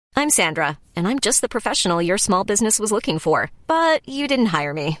I'm Sandra, and I'm just the professional your small business was looking for. But you didn't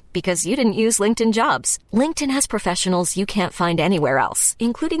hire me because you didn't use LinkedIn Jobs. LinkedIn has professionals you can't find anywhere else,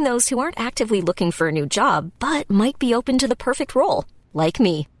 including those who aren't actively looking for a new job, but might be open to the perfect role, like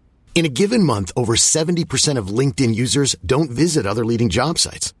me. In a given month, over 70% of LinkedIn users don't visit other leading job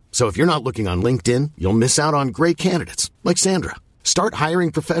sites. So if you're not looking on LinkedIn, you'll miss out on great candidates like Sandra. Start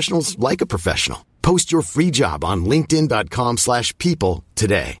hiring professionals like a professional. Post your free job on linkedin.com/people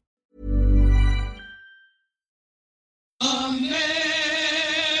today. American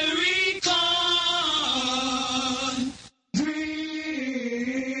Dream.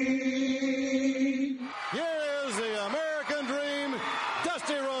 Here's the American Dream.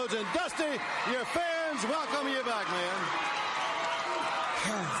 Dusty Rhodes, and Dusty, your fans welcome you back, man.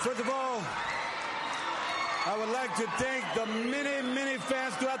 First of all, I would like to thank the many, many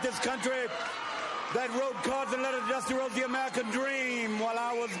fans throughout this country that wrote cards and letters to Dusty Rhodes, the American Dream, while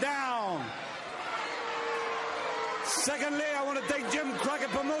I was down. Secondly, I want to thank Jim Crockett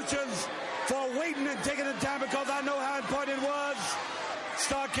Promotions for waiting and taking the time, because I know how important it was.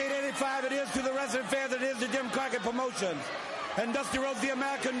 Starrcade 85 it is to the wrestling fans, it is to Jim Crockett Promotions. And Dusty Rhodes, the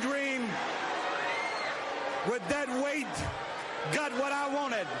American Dream, with that weight, got what I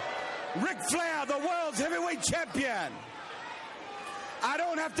wanted. Ric Flair, the world's heavyweight champion. I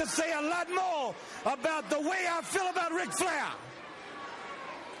don't have to say a lot more about the way I feel about Ric Flair.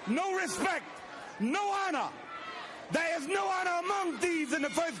 No respect, no honor. There is no honor among thieves in the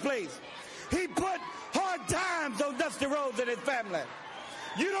first place. He put hard times on Dusty Rhodes and his family.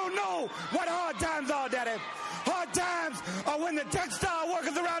 You don't know what hard times are, Daddy. Hard times are when the textile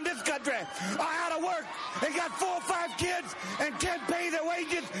workers around this country are out of work and got 4 or 5 kids and can't pay their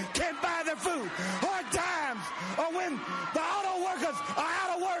wages, can't buy their food. Hard times are when the auto workers are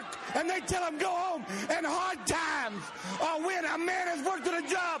out of work and they tell them go home. And hard times are when a man has worked at a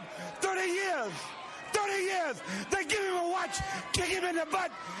job 30 years. 30 years. They give him a watch, kick him in the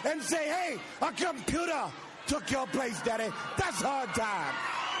butt, and say, hey, a computer took your place, Daddy. That's hard time.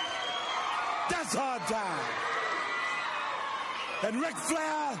 That's hard time. And Ric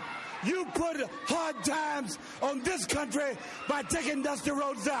Flair, you put hard times on this country by taking Dusty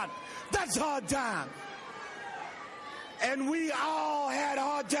Rhodes out. That's hard time. And we all had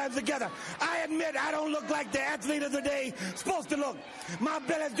hard times together. I admit I don't look like the athlete of the day supposed to look. My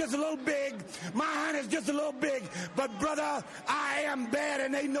belly's just a little big. My hand is just a little big. But, brother, I am bad,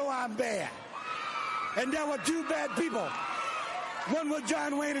 and they know I'm bad. And there were 2 bad people. One was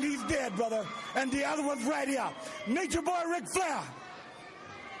John Wayne, and he's dead, brother. And the other one's right here. Nature Boy Ric Flair.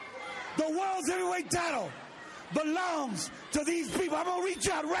 The world's heavyweight title belongs to these people. I'm going to reach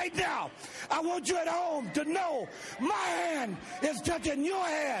out right now. I want you at home to know my hand is touching your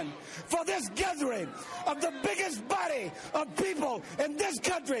hand for this gathering of the biggest body of people in this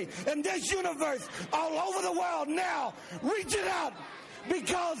country, in this universe, all over the world now. Reach it out,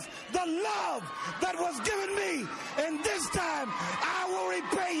 because the love that was given me, and this time I will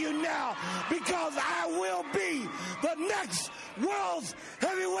repay you now, because I will be the next world's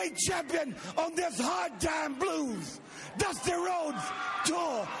heavyweight champion on this Hard Time Blues. Dusty Rhodes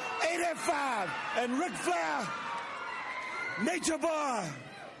Tour 85 and Ric Flair, Nature Boy.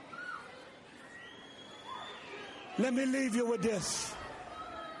 Let me leave you with this.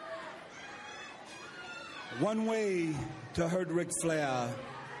 One way to hurt Ric Flair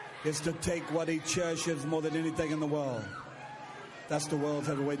is to take what he cherishes more than anything in the world. That's the world's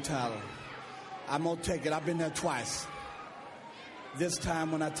heavyweight title. I'm going to take it. I've been there twice. This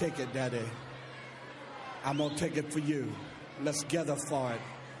time when I take it, Daddy, I'm going to take it for you. Let's gather for it.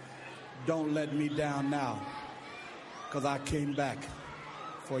 Don't let me down now, because I came back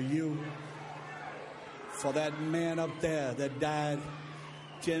for you, for that man up there that died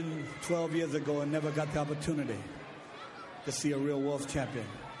 10, 12 years ago and never got the opportunity to see a real world champion.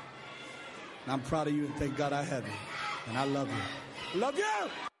 And I'm proud of you, and thank God I have you. And I love you. Love you!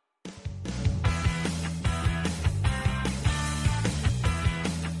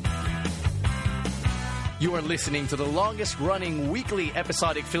 You are listening to the longest-running weekly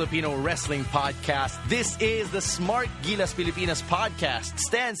episodic Filipino wrestling podcast. This is the Smart Gilas Pilipinas podcast.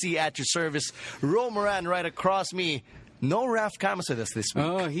 Stancy at your service. Ro Moran right across me. No Raf Camus with us this week.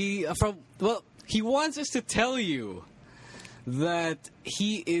 Oh, he wants us to tell you that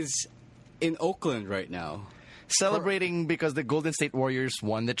he is in Oakland right now. Celebrating because the Golden State Warriors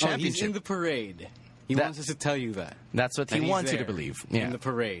won the championship. He's in the parade. He wants us to tell you that. That's what he wants you to believe. Yeah. In the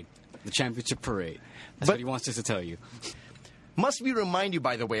parade. The championship parade. That's what he wants us to tell you. Must we remind you,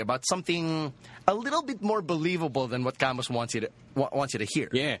 by the way, about something a little bit more believable than what Camus wants you to hear.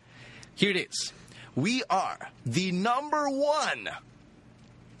 Yeah. Here it is. We are the #1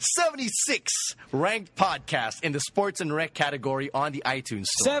 76th ranked podcast in the sports and rec category on the iTunes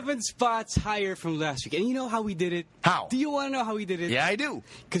store. 7 spots higher from last week. And you know how we did it? How? Do you want to know how we did it? Yeah, I do.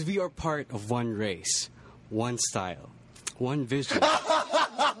 Because we are part of one race, one style, one vision.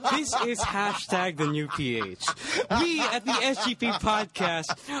 This is hashtag the new PH. We at the SGP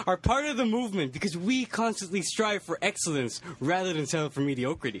podcast are part of the movement because we constantly strive for excellence rather than settle for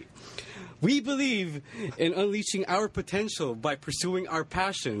mediocrity. We believe in unleashing our potential by pursuing our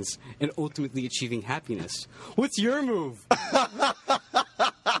passions and ultimately achieving happiness. What's your move?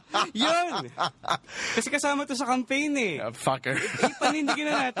 Yun! Kasi kasama to sa campaign eh. Fucker. Ipanindigin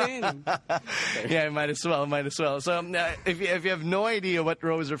na natin. Yeah, might as well. So if you have no idea what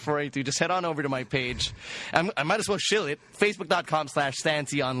Ro is referring to, just head on over to my page. I might as well shill it.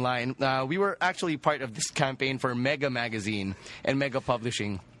 Facebook.com/Stancy Online. We were actually part of this campaign for Mega Magazine and Mega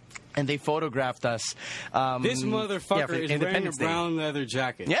Publishing. And they photographed us. This motherfucker is wearing a brown leather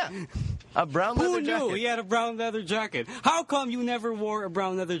jacket. Yeah. A brown leather jacket. Who knew he had a brown leather jacket? How come you never wore a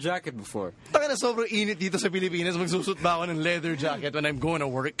brown leather jacket before? Taka na sobrang init dito sa Pilipinas. Magsusot ba ako ng leather jacket when I'm going to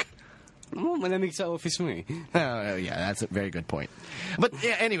work? Oh, malamig sa office mo eh. Yeah, that's a very good point. But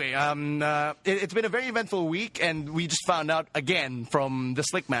yeah, anyway, it's been a very eventful week, and we just found out again from the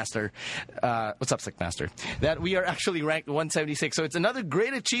Slickmaster, what's up, Slickmaster, that we are actually ranked 176. So it's another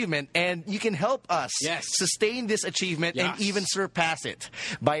great achievement, and you can help us sustain this achievement and even surpass it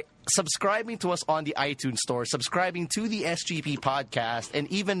by subscribing to us on the iTunes store, subscribing to the SGP podcast,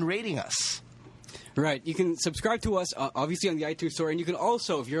 and even rating us. Right. You can subscribe to us, obviously, on the iTunes Store. And you can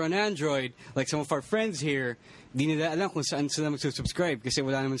also, if you're on Android, like some of our friends here, di nila alam kung saan sila mag-subscribe kasi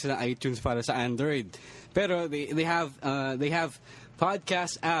wala naman sila iTunes para sa Android. Pero they have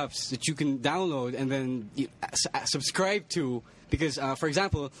podcast apps that you can download and then subscribe to. Because, for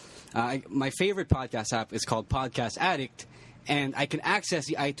example, my favorite podcast app is called Podcast Addict, and I can access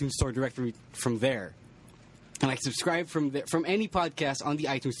the iTunes Store directly from there. And I subscribe from any podcast on the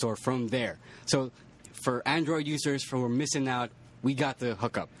iTunes Store from there. So for Android users who are missing out, we got the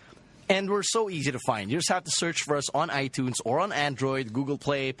hookup. And we're so easy to find. You just have to search for us on iTunes or on Android, Google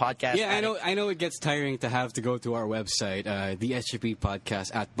Play, Podcast. Yeah, I know it gets tiring to have to go to our website, the SGP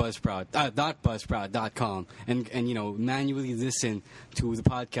podcast at buzzsprout.com and you know, manually listen to the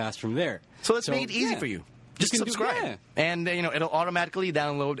podcast from there. So let's make it easy for you. Just subscribe. And, you know, it'll automatically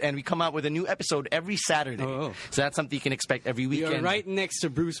download, and we come out with a new episode every Saturday. So that's something you can expect every weekend. You're right next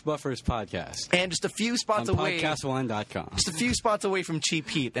to Bruce Buffer's podcast. And just a few spots on away. podcast1.com. Just a few spots away from Cheap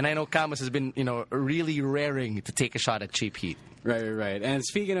Heat. And I know Camus has been, you know, really raring to take a shot at Cheap Heat. Right. And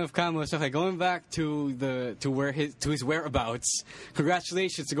speaking of Camus, okay, going back to his whereabouts,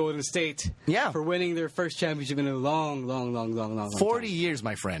 congratulations to Golden State for winning their first championship in a long 40 years,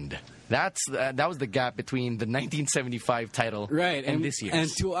 my friend. That was the gap between the 1975 title and this year's. And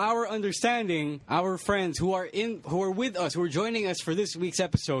to our understanding, our friends who are with us, who are joining us for this week's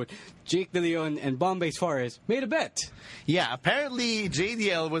episode, Jake De Leon and Bombay Suarez, made a bet. Yeah, apparently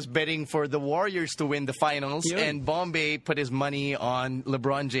JDL was betting for the Warriors to win the finals, and Bombay put his money on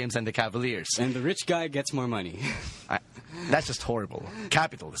LeBron James and the Cavaliers. And the rich guy gets more money. That's just horrible.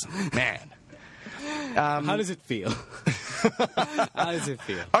 Capitalism, man. How does it feel? How does it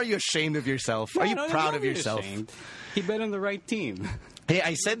feel? Are you ashamed of yourself? Are you proud of yourself? Ashamed. He bet on the right team. Hey,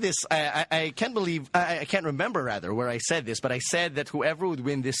 I said this. I can't remember where I said this, but I said that whoever would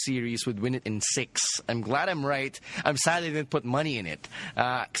win this series would win it in 6. I'm glad I'm right. I'm sad I didn't put money in it.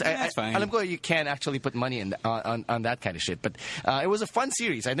 That's fine. Alam ko you can't actually put money on that kind of shit. But it was a fun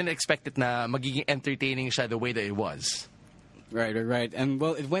series. I didn't expect it na magiging entertaining siya the way that it was. Right. And,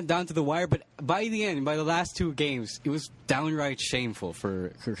 well, it went down to the wire, but by the end, by the last 2 games, it was downright shameful for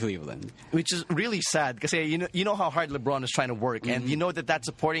Cleveland. Which is really sad, because you know how hard LeBron is trying to work, and you know that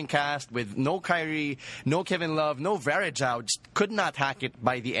supporting cast with no Kyrie, no Kevin Love, no Varejao just could not hack it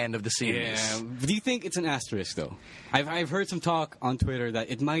by the end of the series. Yeah. Do you think it's an asterisk, though? I've heard some talk on Twitter that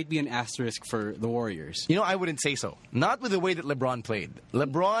it might be an asterisk for the Warriors. You know, I wouldn't say so. Not with the way that LeBron played.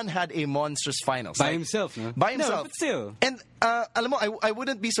 LeBron had a monstrous finals. By himself, no? By himself. No, but still. And, alam mo, I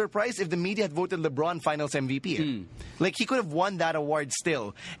wouldn't be surprised if the media had voted LeBron Finals MVP. Like, he could have won that award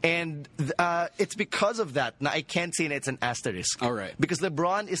still. And it's because of that. Now, I can't say that it's an asterisk. All right. Because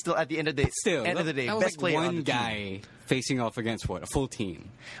LeBron is still, at the end of the day, that was best like player on one the guy team. Facing off against what? A full team.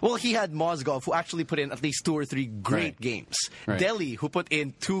 Well, he had Mozgov, who actually put in at least 2 or 3 great games. Right. Delhi, who put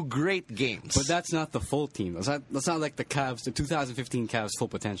in 2 great games. But that's not the full team. That's not like the Cavs, the 2015 Cavs' full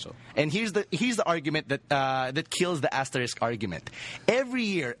potential. And here's the argument that kills the asterisk argument. argument. Every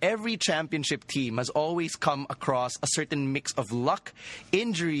year, every championship team has always come across a certain mix of luck,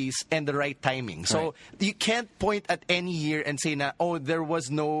 injuries, and the right timing. So you can't point at any year and say, there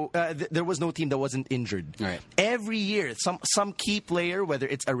was no team that wasn't injured. Right. Every year, some key player, whether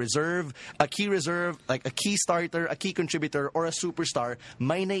it's a reserve, a key reserve, like a key starter, a key contributor, or a superstar,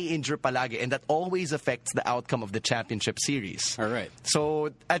 may nai-injure palagi, and that always affects the outcome of the championship series. All right.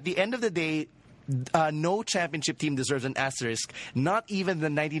 So at the end of the day, no championship team deserves an asterisk, not even the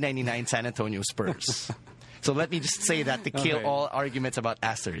 1999 San Antonio Spurs. So let me just say that to kill all arguments about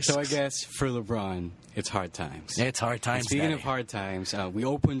asterisks. So I guess for LeBron, it's hard times. It's hard times. Speaking of hard times, we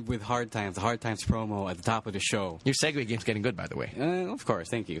opened with Hard Times, the Hard Times promo at the top of the show. Your segue game's getting good, by the way. Of course,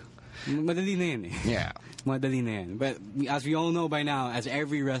 thank you. Madali na yan eh. Yeah. Madali na yan. But as we all know by now, as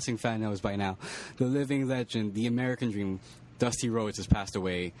every wrestling fan knows by now, the living legend, the American Dream, Dusty Rhodes has passed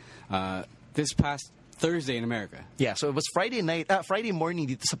away this past Thursday in America. Yeah, so it was Friday morning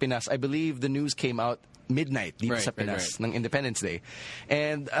dito sa Pinas. I believe the news came out midnight dito sa Pinas ng Independence Day.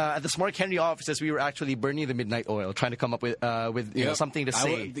 And at the Smart Henry offices, we were actually burning the midnight oil, trying to come up with something to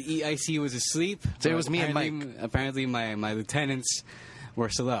say. The EIC was asleep. So it was me and Mike. Apparently my lieutenants were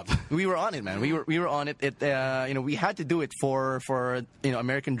still up. We were on it, man. We were on it. We had to do it for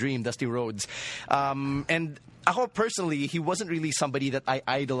American Dream, Dusty Rhodes. And ako personally, he wasn't really somebody that I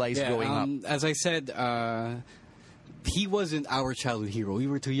idolized growing up. As I said, he wasn't our childhood hero. We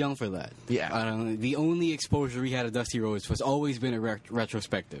were too young for that. Yeah. The only exposure we had of Dusty Rhodes was always been a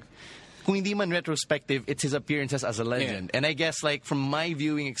retrospective. Kung hindi man retrospective, it's his appearances as a legend. Yeah. And I guess, like, from my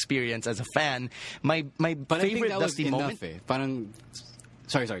viewing experience as a fan, my favorite Dusty moment... Parang...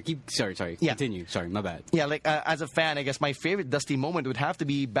 Sorry. Yeah. Continue. Sorry, my bad. Yeah, like as a fan, I guess my favorite Dusty moment would have to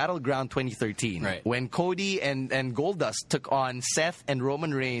be Battleground 2013. Right. When Cody and Goldust took on Seth and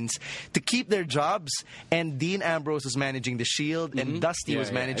Roman Reigns to keep their jobs, and Dean Ambrose was managing the Shield and Dusty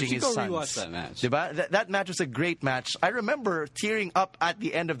was managing his sons. Rewatch that match. Diba? That match was a great match. I remember tearing up at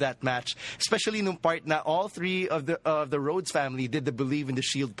the end of that match, especially nung part na all three of the Rhodes family did the Believe in the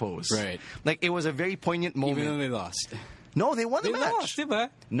Shield pose. Right. Like, it was a very poignant moment. Even though they lost. No, they won the match. Lost, diba?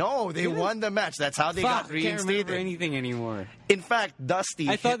 No, they won the match. That's how they got reinstated. I can't remember anything anymore. In fact, Dusty...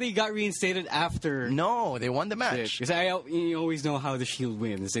 I thought they got reinstated after... No, they won the match. Because you always know how the Shield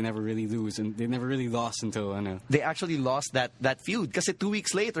wins. They never really lose, and they never really lost until, I know. They actually lost that feud. Because 2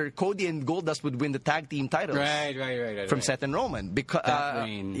 weeks later, Cody and Goldust would win the tag team titles. Right. From Seth and Roman. That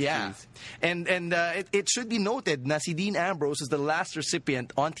reign. Yeah. Geez. And it should be noted na si Dean Ambrose is the last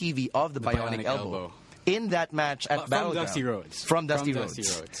recipient on TV of the Bionic Elbow. In that match at Battleground. From Dusty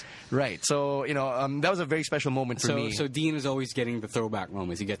Rhodes. Right. So, that was a very special moment for me. So Dean is always getting the throwback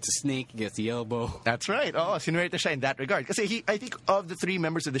moments. He gets the snake, he gets the elbow. That's right. Oh, sinuwerte siya in that regard. Kasi I think of the three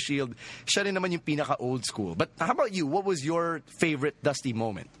members of the Shield, siya rin naman yung pinaka-old school. But how about you? What was your favorite Dusty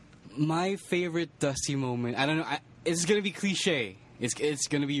moment? My favorite Dusty moment, I don't know. It's going to be cliche. It's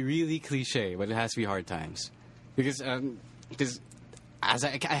going to be really cliche, but it has to be Hard Times. Because as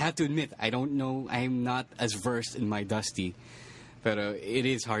I have to admit, I don't know, I'm not as versed in my Dusty, but it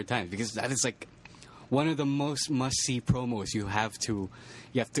is Hard Times, because that is like one of the most must-see promos you have to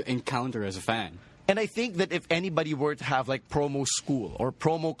encounter as a fan. And I think that if anybody were to have like promo school or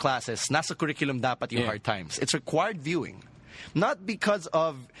promo classes, nasa curriculum dapat yung Hard Times. It's required viewing. Not because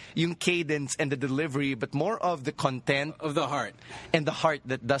of yung cadence and the delivery, but more of the content. Of the heart. And the heart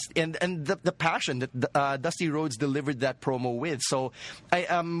that Dusty, and the passion that Dusty Rhodes delivered that promo with. So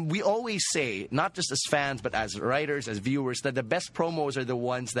we always say, not just as fans, but as writers, as viewers, that the best promos are the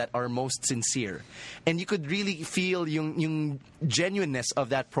ones that are most sincere. And you could really feel yung genuineness of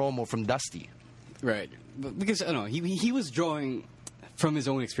that promo from Dusty. Right. Because, I don't know, he was drawing from his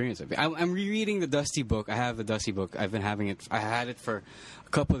own experience. I'm rereading the Dusty book. I have the Dusty book. I've been having it. I had it for a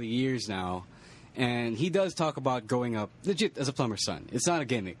couple of years now. And he does talk about growing up legit as a plumber's son. It's not a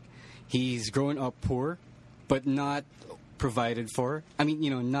gimmick. He's grown up poor, but not provided for. I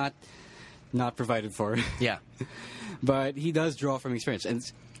mean, not provided for. Yeah. But he does draw from experience. And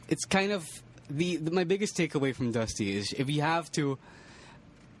it's kind of my biggest takeaway from Dusty is if you have to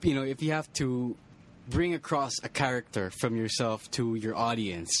bring across a character from yourself to your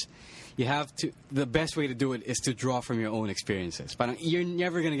audience, the best way to do it is to draw from your own experiences. But you're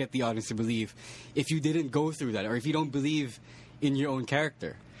never going to get the audience to believe if you didn't go through that, or if you don't believe in your own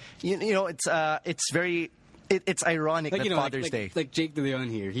character. It's ironic that Father's Day. Like Jake De Leon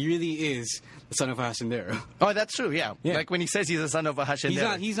here, he really is the son of a haciendero. Oh, that's true, yeah. Like when he says he's the son of a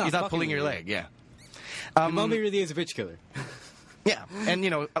haciendero, he's not pulling your leg, yeah. Your mommy really is a bitch killer. Yeah,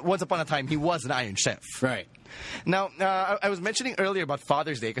 and once upon a time he was an Iron Chef. Right. Now, I was mentioning earlier about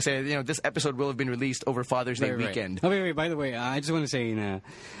Father's Day because this episode will have been released over Father's Day weekend. Oh, wait. By the way, I just want to say,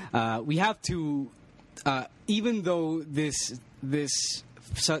 we have to, even though this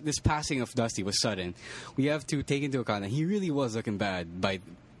passing of Dusty was sudden, we have to take into account that he really was looking bad by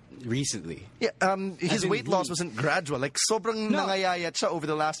recently. Yeah, his weight loss wasn't gradual. Like, sobrang nangayayat siya over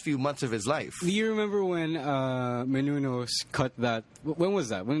the last few months of his life. Do you remember when Menounos cut that? When was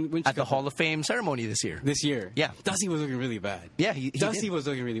that? When at the Hall of Fame ceremony this year. This year. Yeah. Dusty was looking really bad. Yeah, he Dusty did. was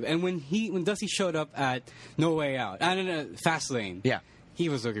looking really bad. And when Dusty showed up at No Way Out, and Fastlane. Yeah. He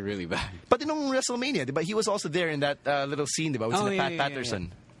was looking really bad. But in WrestleMania, diba, he was also there in that little scene, diba, with Pat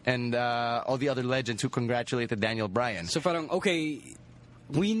Patterson and all the other legends who congratulated Daniel Bryan. So parang, okay,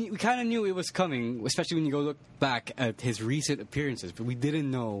 we kind of knew it was coming, especially when you go look back at his recent appearances, but we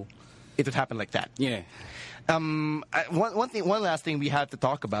didn't know it would happen like that. Yeah. One last thing we have to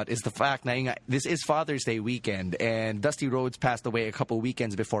talk about is the fact that this is Father's Day weekend, and Dusty Rhodes passed away a couple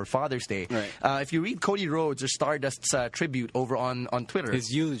weekends before Father's Day. Right. If you read Cody Rhodes or Stardust's tribute over on Twitter,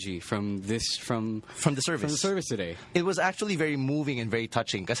 his eulogy from the service today, it was actually very moving and very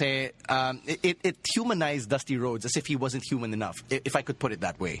touching because it humanized Dusty Rhodes as if he wasn't human enough, if I could put it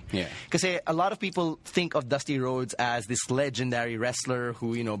that way. Yeah. Because a lot of people think of Dusty Rhodes as this legendary wrestler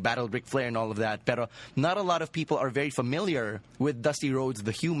who battled Ric Flair and all of that, pero not a lot of people are very familiar with Dusty Rhodes,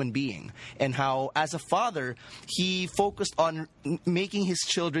 the human being, and how, as a father, he focused on making his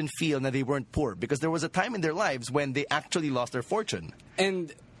children feel that they weren't poor, because there was a time in their lives when they actually lost their fortune.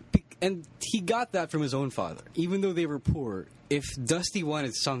 And he got that from his own father. Even though they were poor, if Dusty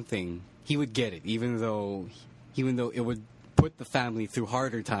wanted something, he would get it, even though it would put the family through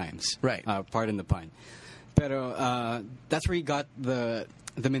harder times. Right. Pardon the pun. Pero that's where he got the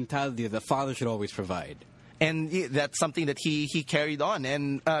mentality that the father should always provide. And that's something that he carried on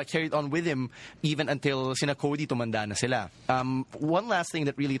and carried on with him even until sina Cody tumanda na sila. One last thing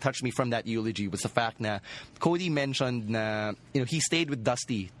that really touched me from that eulogy was the fact that Cody mentioned na he stayed with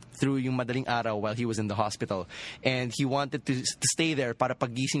Dusty through yung madaling araw while he was in the hospital, and he wanted to stay there para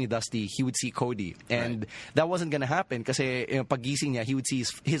paggising ni Dusty he would see Cody, and that wasn't gonna happen kasi paggising niya he would see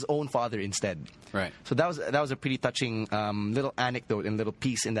his own father instead. Right. So that was a pretty touching little anecdote and little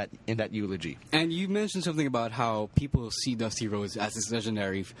piece in that eulogy. And you mentioned something about how people see Dusty Rhodes as this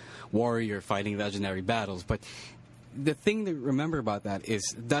legendary warrior fighting legendary battles, but the thing to remember about that is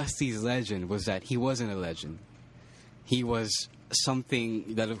Dusty's legend was that he wasn't a legend. He was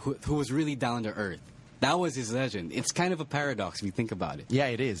something that who was really down to earth. That was his legend. It's kind of a paradox if you think about it. Yeah,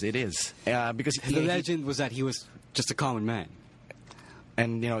 it is. It is because the legend was that he was just a common man.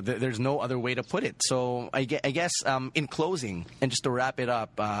 And there's no other way to put it. So I guess in closing, and just to wrap it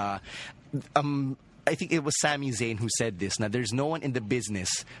up, I think it was Sami Zayn who said this. Now, there's no one in the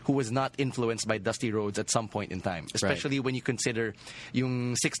business who was not influenced by Dusty Rhodes at some point in time, especially when you consider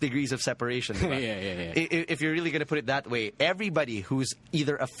yung 6 degrees of separation. Yeah. If you're really going to put it that way, everybody who's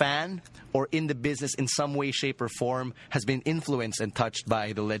either a fan or in the business in some way, shape, or form has been influenced and touched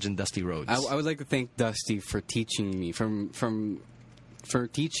by the legend Dusty Rhodes. I would like to thank Dusty for teaching me, for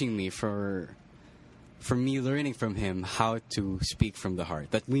teaching me, for me learning from him how to speak from the heart,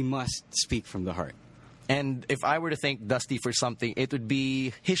 that we must speak from the heart. And if I were to thank Dusty for something, it would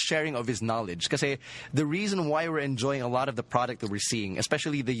be his sharing of his knowledge. Because the reason why we're enjoying a lot of the product that we're seeing,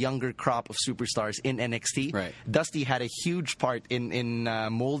 especially the younger crop of superstars in NXT, right. Dusty had a huge part in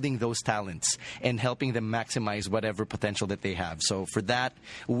molding those talents and helping them maximize whatever potential that they have. So for that,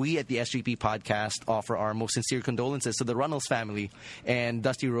 we at the SGP Podcast offer our most sincere condolences to the Runnels family. And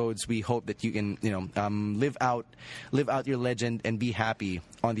Dusty Rhodes, we hope that you can live out your legend and be happy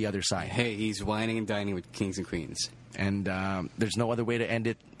on the other side. Hey, he's whining and dining with kings and queens. And there's no other way to end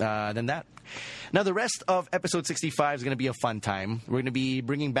it than that. Now, the rest of episode 65 is going to be a fun time. We're going to be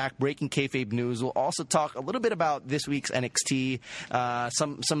bringing back Breaking Kayfabe news. We'll also talk a little bit about this week's NXT,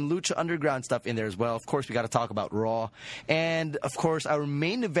 some Lucha Underground stuff in there as well. Of course, we got to talk about Raw. And, of course, our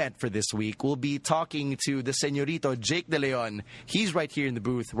main event for this week, we'll be talking to the Señorito Jake De Leon. He's right here in the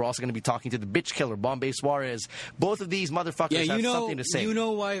booth. We're also going to be talking to the bitch killer, Bombay Suarez. Both of these motherfuckers have something to say. You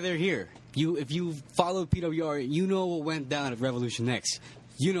know why they're here. If you follow PWR, you know what went down at Revolution X.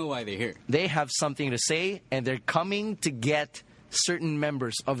 You know why they're here. They have something to say, and they're coming to get certain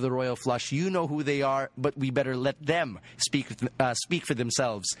members of the Royal Flush. You know who they are, but we better let them speak for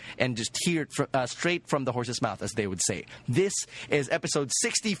themselves and just hear it straight from the horse's mouth, as they would say. This is episode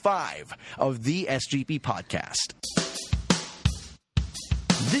 65 of the SGP Podcast.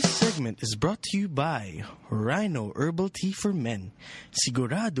 This segment is brought to you by Rhino Herbal Tea for Men.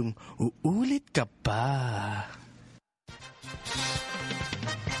 Siguradong uulit ka pa.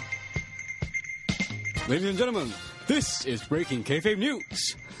 Ladies and gentlemen, this is Breaking Kayfabe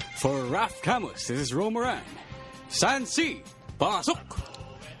News. For Raf Camus, this is Ro Moran. Sansi, pasok!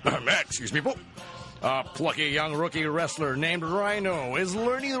 Excuse me, po. A plucky young rookie wrestler named Rhino is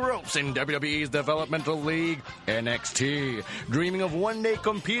learning the ropes in WWE's developmental league, NXT, dreaming of one day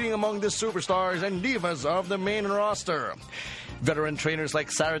competing among the superstars and divas of the main roster. Veteran trainers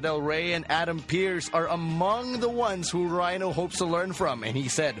like Sarah Del Rey and Adam Pearce are among the ones who Rhino hopes to learn from. And he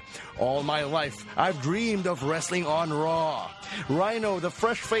said, "All my life, I've dreamed of wrestling on Raw." Rhino, the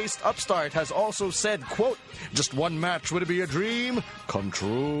fresh-faced upstart, has also said, quote, "Just one match, would it be a dream? Come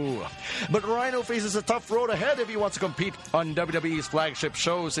true." But Rhino faces a tough road ahead if he wants to compete on WWE's flagship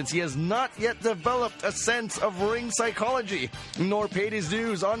show, since he has not yet developed a sense of ring psychology, nor paid his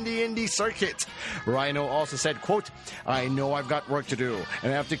dues on the indie circuit. Rhino also said, quote, "I know I've got work to do,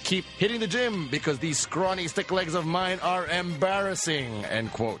 and I have to keep hitting the gym because these scrawny stick legs of mine are embarrassing,"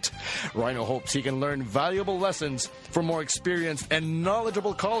 end quote. Rhino hopes he can learn valuable lessons from more experienced and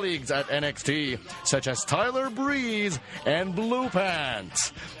knowledgeable colleagues at NXT, such as Tyler Breeze and Blue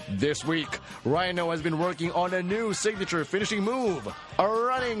Pants. This week, Rhino has been working on a new signature finishing move, a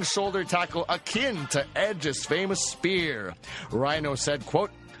running shoulder tackle akin to Edge's famous spear. Rhino said, quote,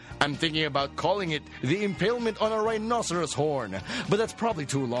 "I'm thinking about calling it the impalement on a rhinoceros horn, but that's probably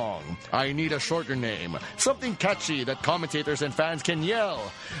too long. I need a shorter name, something catchy that commentators and fans can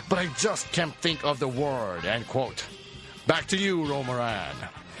yell, but I just can't think of the word," end quote. Back to you, Ro Moran.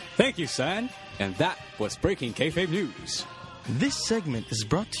 Thank you, San. And that was Breaking Kayfabe News. This segment is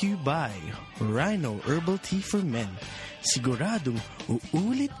brought to you by Rhino Herbal Tea for Men. Siguradong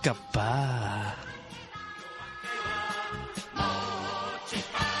uulit ka pa.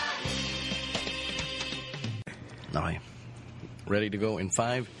 Okay. Ready to go in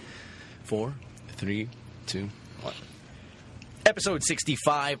 5, 4, 3, 2, 1. Episode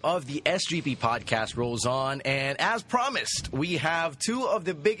 65 of the SGP podcast rolls on, and as promised, we have two of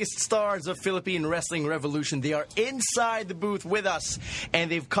the biggest stars of Philippine Wrestling Revolution. They are inside the booth with us, and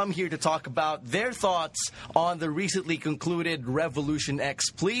they've come here to talk about their thoughts on the recently concluded Revolution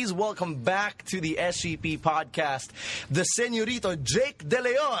X. Please welcome back to the SGP podcast, the Señorito Jake De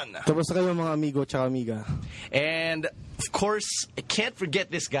Leon. Kamusta kayo mga amigo tsaka amiga? And of course, I can't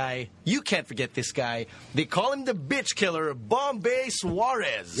forget this guy. You can't forget this guy. They call him the bitch killer, Bombay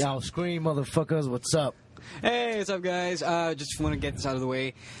Suarez. Yo, scream, motherfuckers. What's up? Hey, what's up, guys? Just want to get this out of the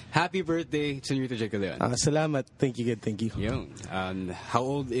way. Happy birthday, Señorito Jake De Leon. Salamat. Thank you, good. Thank you. Yun. How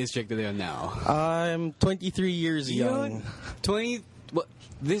old is Jake De Leon now? I'm 23 years young. 20. Well,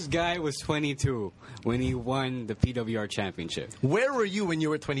 this guy was 22 when he won the PWR championship. Where were you when you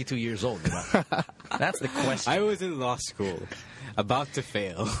were 22 years old? That's the question. I was in law school, about to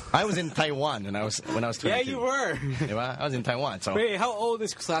fail. I was in Taiwan when I was 22. Yeah, you were. I was in Taiwan. So wait, how old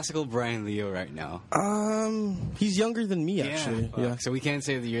is classical Brian Leo right now? He's younger than me, actually. Yeah. So we can't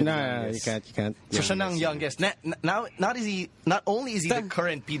say that you're the youngest. No, you can't. So siya nang youngest. Not only is he the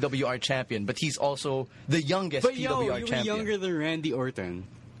current PWR champion, but he's also the youngest PWR you were champion. younger than Randy Orton.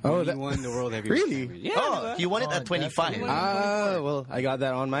 Oh, he won the World Heavyweight Really? Championship. Yeah, he won it at 25. Well, I got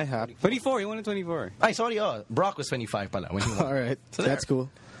that on my hat. 24, he won at 24. Ay, sorry, Brock was 25 pala when he won. All right, So that's there. cool.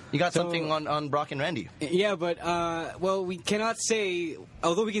 You got something on Brock and Randy. Yeah, but, well, we cannot say,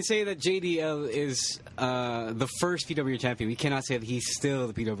 although we can say that JDL is the first PWR champion, we cannot say that he's still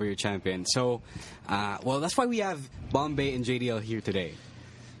the PWR champion. So, well, that's why we have Bombay and JDL here today.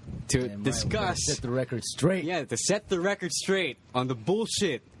 To discuss. Set the record straight. Yeah, to set the record straight on the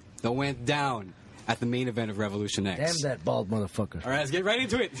bullshit that went down at the main event of Revolution X. Damn that bald motherfucker. All right, let's get right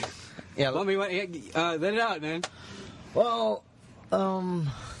into it. Yeah, Bombay, let it out, man. Well,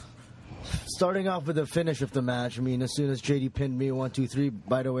 starting off with the finish of the match. I mean, as soon as JD pinned me, 1, 2, 3.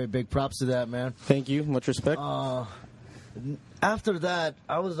 By the way, big props to that, man. Thank you. Much respect. After that,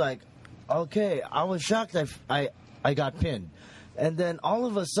 I was like, okay. I was shocked I got pinned. And then all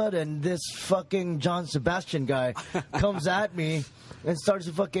of a sudden, this fucking John Sebastian guy comes at me and starts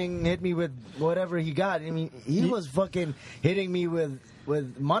to fucking hit me with whatever he got. I mean, he was fucking hitting me with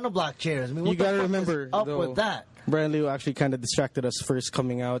monoblock chairs. I mean, what You the gotta fuck remember, is up though, with that? Brian Leo actually kind of distracted us first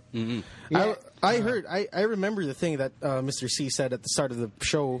coming out. Mm-hmm. Yeah. I remember the thing that Mr. C said at the start of the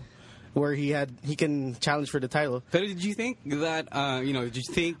show, where he can challenge for the title. But did you think that, did you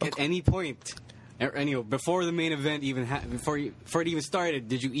think at any point, before the main event even before it even started,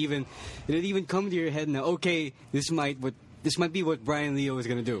 did it even come to your head now? Okay, this might be what Brian Leo is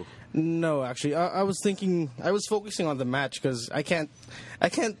gonna do. No, actually, I was focusing on the match because I can't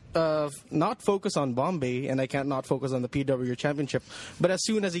not focus on Bombay and I can't not focus on the PWR Championship. But as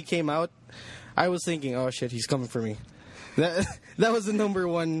soon as he came out, I was thinking, oh shit, he's coming for me. That was the number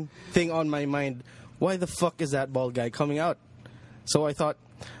one thing on my mind why the fuck is that bald guy coming out? So I thought,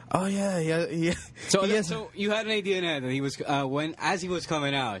 oh yeah. So you had an idea now that he was as he was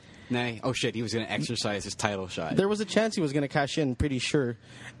coming out. Oh shit, he was going to exercise his title shot. There was a chance he was going to cash in, pretty sure.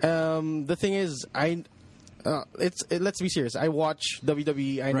 The thing is, let's be serious. I watch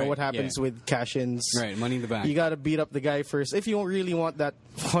WWE. I know what happens with cash-ins. Right, Money in the Bank. You got to beat up the guy first if you don't really want that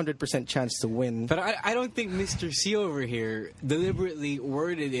 100% chance to win. But I don't think Mr. C over here deliberately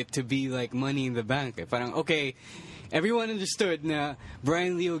worded it to be like Money in the Bank. Okay, everyone understood now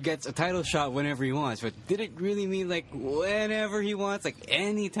Brian Leo gets a title shot whenever he wants, but did it really mean like whenever he wants, like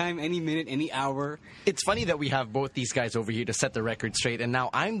any time, any minute, any hour? It's funny that we have both these guys over here to set the record straight, and now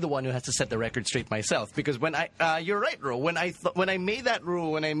I'm the one who has to set the record straight myself. Because when you're right, Ro. When I made that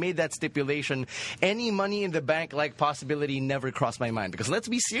rule, when I made that stipulation, any Money in the Bank like possibility never crossed my mind. Because let's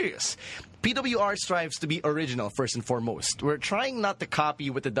be serious. PWR strives to be original first and foremost. We're trying not to copy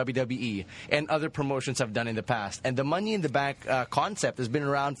what the WWE and other promotions have done in the past. And the Money in the Bank concept has been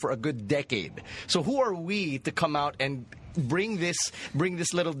around for a good decade. So who are we to come out and bring this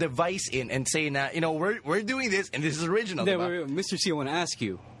little device in and say, we're doing this and this is original? Mr. C, I want to ask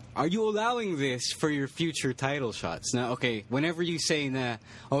you, are you allowing this for your future title shots? Now, okay, whenever you say you're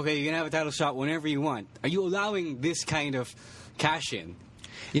going to have a title shot whenever you want, are you allowing this kind of cash-in?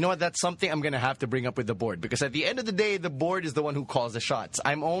 You know what? That's something I'm going to have to bring up with the board, because at the end of the day, the board is the one who calls the shots.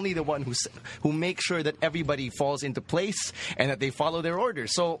 I'm only the one who makes sure that everybody falls into place and that they follow their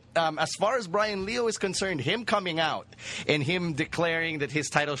orders. So as far as Brian Leo is concerned, him coming out and him declaring that his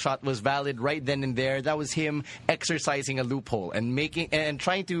title shot was valid right then and there, that was him exercising a loophole and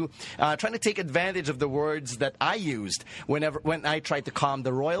trying to take advantage of the words that I used when I tried to calm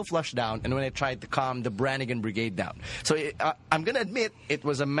the Royal Flush down and when I tried to calm the Brannigan Brigade down. So I'm going to admit it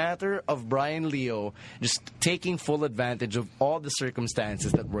was a matter of Brian Leo just taking full advantage of all the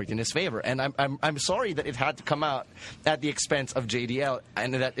circumstances that worked in his favor. And I'm sorry that it had to come out at the expense of JDL,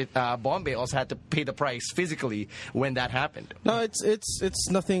 and that Bombay also had to pay the price physically when that happened. No, it's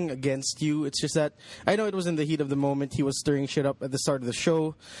nothing against you. It's just that I know it was in the heat of the moment. He was stirring shit up at the start of the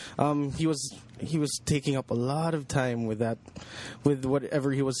show. He was taking up a lot of time with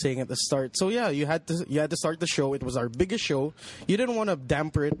whatever he was saying at the start. So yeah, you had to start the show. It was our biggest show. You didn't want to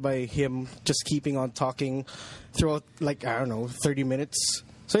damper it by him just keeping on talking throughout 30 minutes.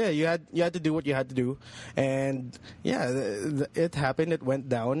 So yeah, you had to do what you had to do, and yeah, it happened. It went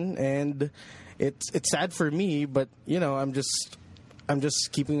down, and it's sad for me, but I'm just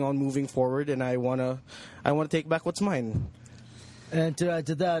keeping on moving forward, and I wanna take back what's mine. And to add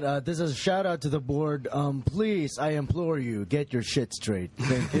to that, this is a shout out to the board. Please, I implore you, get your shit straight.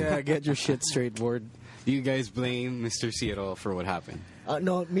 Yeah, get your shit straight, board. Do you guys blame Mr. C at all for what happened?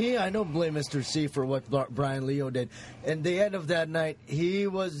 No, I don't blame Mr. C for what Brian Leo did. And the end of that night, he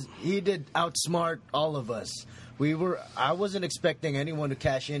did outsmart all of us. I wasn't expecting anyone to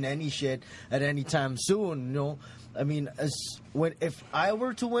cash in any shit at any time soon. I mean, if I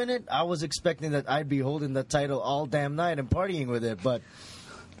were to win it, I was expecting that I'd be holding the title all damn night and partying with it. But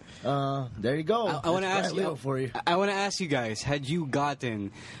there you go. I want to ask Leo for you. I want to ask you guys: had you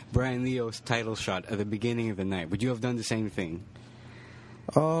gotten Brian Leo's title shot at the beginning of the night, would you have done the same thing?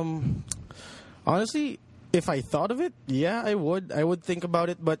 Honestly, if I thought of it, yeah, I would. I would think about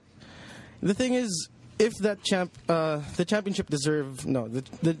it. But the thing is, if that the championship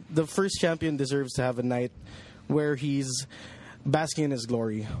the first champion deserves to have a night where he's basking in his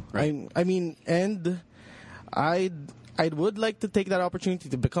glory. Right. I mean, and I would like to take that opportunity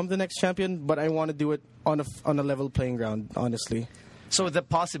to become the next champion, but I want to do it on a level playing ground, honestly. So the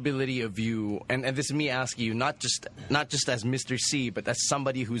possibility of you, and this is me asking you, not just as Mr. C, but as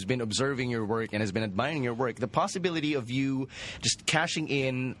somebody who's been observing your work and has been admiring your work, the possibility of you just cashing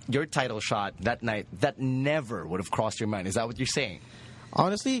in your title shot that night, that never would have crossed your mind. Is that what you're saying?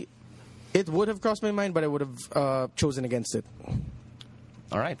 Honestly, it would have crossed my mind, but I would have chosen against it.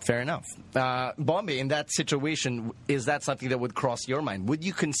 All right, fair enough. Bombay, in that situation, is that something that would cross your mind? Would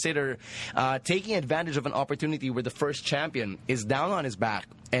you consider taking advantage of an opportunity where the first champion is down on his back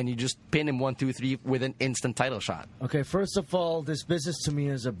and you just pin him 1, 2, 3 with an instant title shot? Okay, first of all, this business to me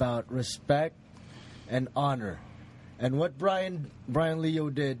is about respect and honor. And what Brian Leo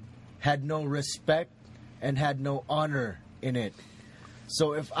did had no respect and had no honor in it.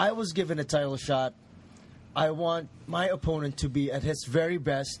 So if I was given a title shot, I want my opponent to be at his very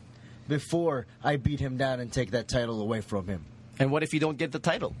best before I beat him down and take that title away from him. And what if you don't get the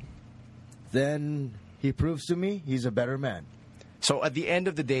title? Then he proves to me he's a better man. So at the end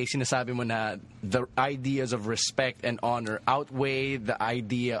of the day, sinasabi mo na the ideas of respect and honor outweigh the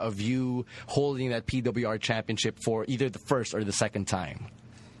idea of you holding that PWR championship for either the first or the second time.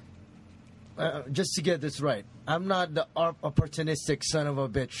 just to get this right, I'm not the opportunistic son of a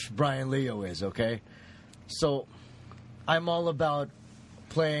bitch Brian Leo is, okay? So I'm all about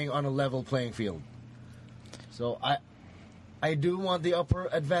playing on a level playing field. So I do want the upper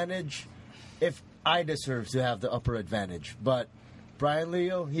advantage if I deserve to have the upper advantage. But Brian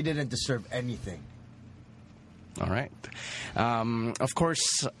Leo, he didn't deserve anything. All right. Of course,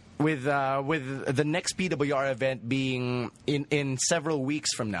 with the next PWR event being in several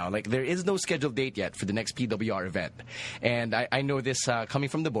weeks from now, like there is no scheduled date yet for the next PWR event, and I know this coming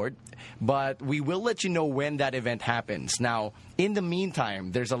from the board, but we will let you know when that event happens. Now, in the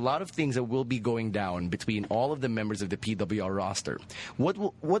meantime, there's a lot of things that will be going down between all of the members of the PWR roster. What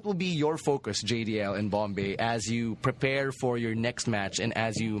will be your focus, JDL and Bombay, as you prepare for your next match and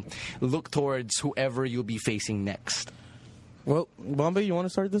as you look towards whoever you'll be facing next? Well, Bombay, you want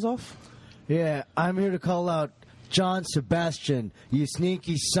to start this off? Yeah, I'm here to call out John Sebastian, you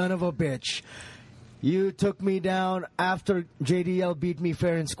sneaky son of a bitch. You took me down after JDL beat me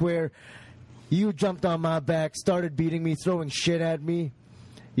fair and square. You jumped on my back, started beating me, throwing shit at me.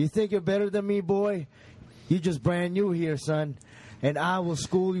 You think you're better than me, boy? You just brand new here, son. And I will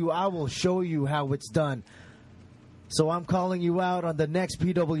school you. I will show you how it's done. So I'm calling you out on the next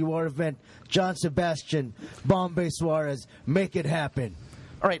PWR event. John Sebastian, Bombay Suarez, make it happen.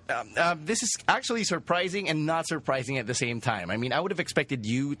 All right, this is actually surprising and not surprising at the same time. I mean, I would have expected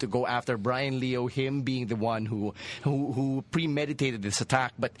you to go after Brian Leo, him being the one who premeditated this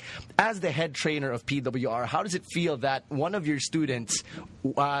attack. But as the head trainer of PWR, how does it feel that one of your students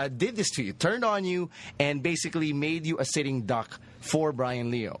did this to you, turned on you, and basically made you a sitting duck for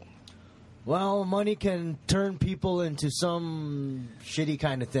Brian Leo? Well, money can turn people into some shitty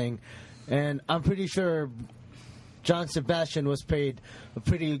kind of thing. And I'm pretty sure John Sebastian was paid a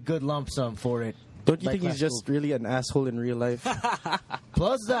pretty good lump sum for it. Don't you think he's just really an asshole in real life?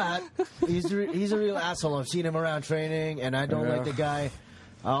 Plus that, he's a real asshole. I've seen him around training, and I don't like the guy.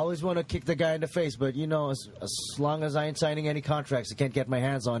 I always want to kick the guy in the face, but, you know, as long as I ain't signing any contracts, I can't get my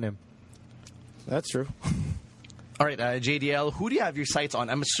hands on him. That's true. All right, JDL, who do you have your sights on?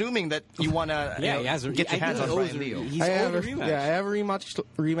 I'm assuming that you want to get your hands on Brian Leo. I have a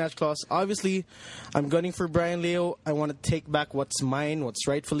rematch clause. Obviously, I'm gunning for Brian Leo. I want to take back what's mine, what's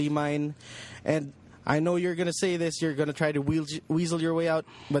rightfully mine. And I know you're going to say this. You're going to try to weasel your way out,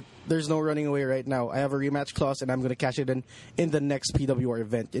 but there's no running away right now. I have a rematch clause, and I'm going to cash it in the next PWR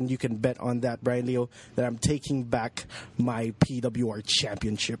event. And you can bet on that, Brian Leo, that I'm taking back my PWR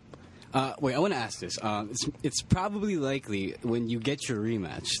championship. Wait, I want to ask this. It's probably likely when you get your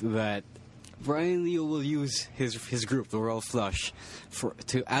rematch that Brian Leo will use his group, the Royal Flush,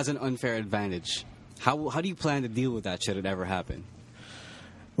 as an unfair advantage. How do you plan to deal with that should it ever happen?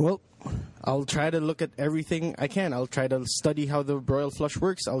 Well, I'll try to look at everything I can. I'll try to study how the Royal Flush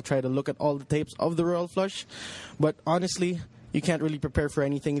works. I'll try to look at all the tapes of the Royal Flush. But honestly, you can't really prepare for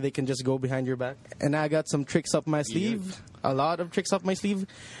anything. They can just go behind your back. And I got some tricks up my sleeve. A lot of tricks up my sleeve.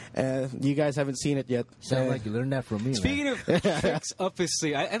 You guys haven't seen it yet. Sound like you learned that from me. Speaking of tricks up his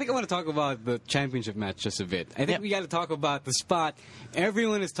sleeve, I think I want to talk about the championship match just a bit. I think we got to talk about the spot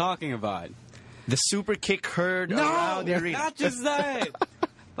everyone is talking about. The super kick heard around the arena. Not just that.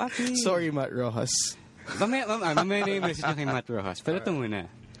 Sorry, Matt Rojas. Mamaya na yung message niya kay Matt Rojas. Pero ito muna.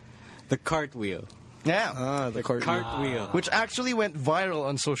 The cartwheel. Yeah. The cartwheel. Which actually went viral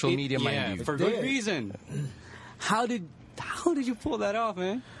on social media, mind you. For good reason. How did you pull that off,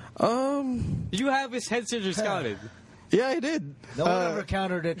 man? Did you have his head scissors scouted? Yeah, I did. No one ever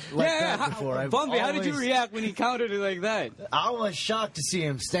countered it like that before. Bombay, how did you react when he countered it like that? I was shocked to see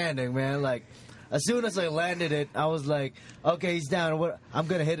him standing, man. Like, as soon as I landed it, I was like, okay, he's down. I'm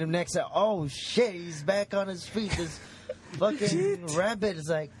going to hit him next. Oh, shit, he's back on his feet. This fucking rabbit is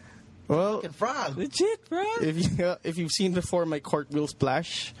like, fucking frog. Legit, bro. If you've seen before my cartwheel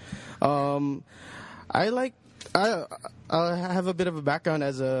splash, I have a bit of a background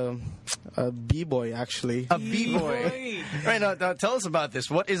as a b-boy, actually. A b-boy? Right, now tell us about this.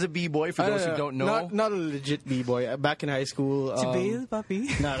 What is a b-boy for those who don't know? Not a legit b-boy. Back in high school... Chibail, papi?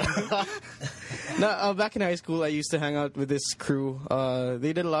 No, back in high school, I used to hang out with this crew.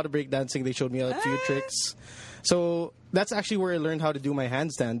 They did a lot of breakdancing. They showed me a few tricks. So that's actually where I learned how to do my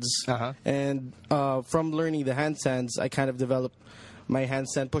handstands. And from learning the handstands, I kind of developed my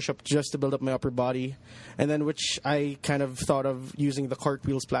handstand push-up just to build up my upper body, and then which I kind of thought of using the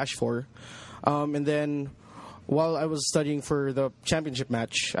cartwheel splash for. And then while I was studying for the championship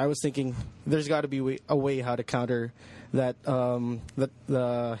match, I was thinking there's got to be a way how to counter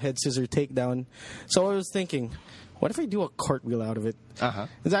the head scissor takedown. So I was thinking, what if I do a cartwheel out of it?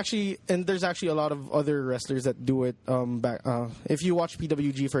 There's actually a lot of other wrestlers that do it. If you watch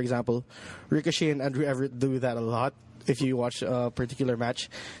PWG, for example, Ricochet and Andrew Everett do that a lot. If you watch a particular match,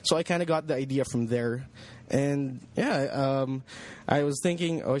 so I kind of got the idea from there, and I was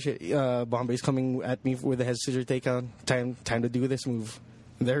thinking, oh shit, Bombay's coming at me with a head scissor takedown. Time to do this move.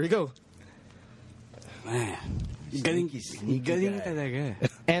 There we go. Man, galing talaga.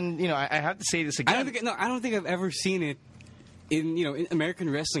 And I have to say this again. I don't think I've ever seen it in American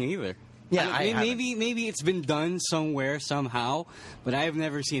wrestling either. Yeah, maybe it's been done somewhere somehow, but I've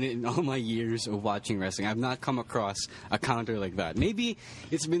never seen it in all my years of watching wrestling. I've not come across a counter like that. Maybe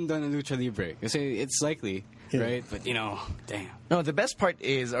it's been done in Lucha Libre. It's likely, right? But damn. No, the best part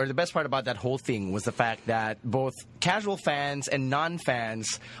about that whole thing was the fact that both casual fans and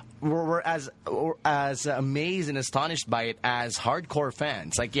non-fans were as amazed and astonished by it as hardcore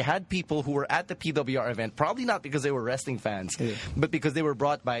fans. Like, you had people who were at the PWR event, probably not because they were wrestling fans, but because they were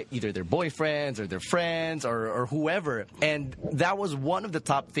brought by either their boyfriends or their friends or whoever. And that was one of the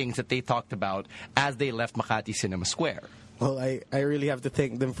top things that they talked about as they left Makati Cinema Square. Well, I really have to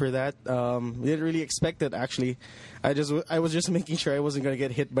thank them for that. Didn't really expect it, actually. I was just making sure I wasn't going to get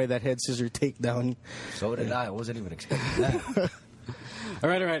hit by that head scissor takedown. So did I. I wasn't even expecting that. All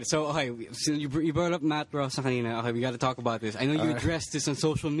right. So, so you brought up Matt Ross kanina. Okay, we got to talk about this. I know you addressed this on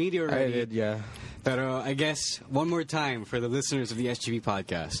social media already. I did, yeah. Pero I guess one more time for the listeners of the SGP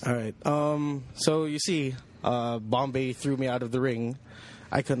podcast. All right. So you see, Bombay threw me out of the ring.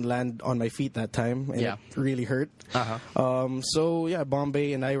 I couldn't land on my feet that time, and it really hurt. So yeah,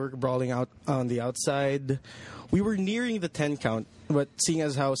 Bombay and I were brawling out on the outside. We were nearing the 10 count, but seeing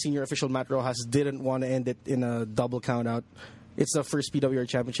as how senior official Matt Rojas didn't want to end it in a double count out, it's the first PWR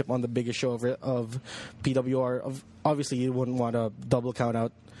championship on the biggest show of PWR. Obviously, you wouldn't want a double count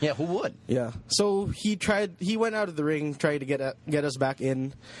out. Yeah, who would? Yeah. So he went out of the ring, tried to get us back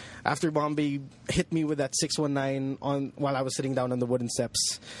in. After Bombay hit me with that 619 while I was sitting down on the wooden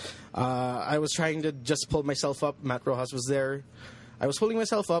steps. I was trying to just pull myself up. Matt Rojas was there. I was pulling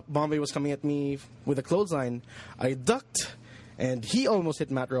myself up. Bombay was coming at me with a clothesline. I ducked, and he almost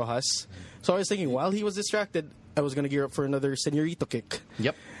hit Matt Rojas. So I was thinking, while he was distracted, I was going to gear up for another señorito kick.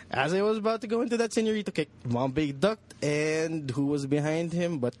 Yep. As I was about to go into that señorito kick, Bombay ducked, and who was behind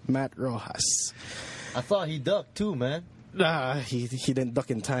him but Matt Rojas? I thought he ducked too, man. He didn't duck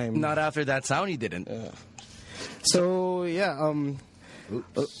in time. Not after that sound, he didn't. So, yeah,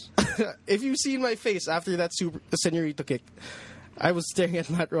 if you've seen my face after that señorito kick, I was staring at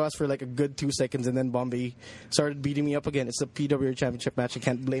Matt Ross for like a good 2 seconds, and then Bombay started beating me up again. It's a PWR championship match. I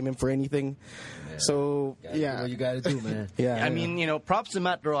can't blame him for anything. Yeah. So, what you got to do, man. I mean, props to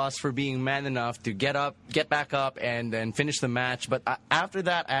Matt Ross for being man enough to get back up, and then finish the match. But after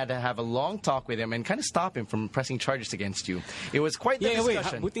that, I had to have a long talk with him and kind of stop him from pressing charges against you. It was quite the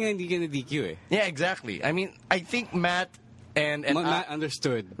discussion. Buti nga hindi ka na-DQ eh. Yeah, exactly. I mean, I think Matt... And Matt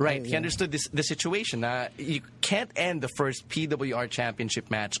understood. Right, he understood the situation. You can't end the first PWR championship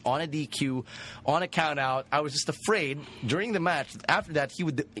match on a DQ, on a count out. I was just afraid during the match. After that, he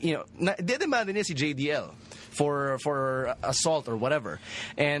would, dedimarin si JDL for assault or whatever.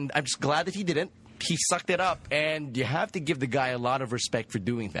 And I'm just glad that he didn't. He sucked it up, and you have to give the guy a lot of respect for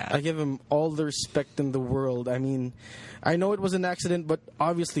doing that. I give him all the respect in the world. I mean, I know it was an accident, but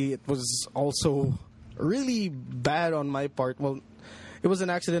obviously it was also really bad on my part. Well, it was an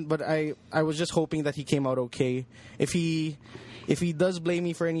accident, but I was just hoping that he came out okay. If he does blame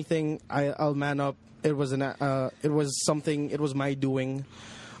me for anything, I'll man up. It was my doing.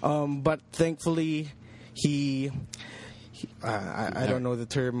 But thankfully, I don't know the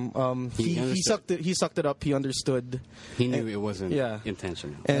term. He sucked it up. He understood. He knew it wasn't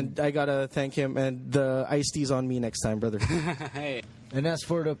intentional. And I gotta thank him. And the iced tea's on me next time, brother. Hey. And as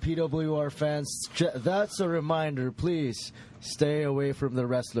for the PWR fans, that's a reminder. Please stay away from the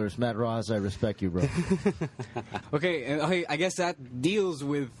wrestlers. Matt Ross, I respect you, bro. Okay, I guess that deals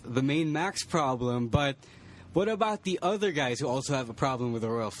with the main Max problem, but what about the other guys who also have a problem with the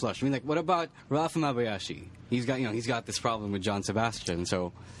Royal Flush? I mean, like, what about Ralph Mabayashi? He's got this problem with John Sebastian,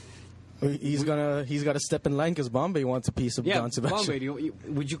 so... He's got to step in line because Bombay wants a piece of John Sebastian. Bombay,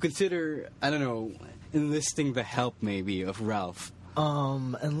 would you consider, I don't know, enlisting the help maybe of Ralph?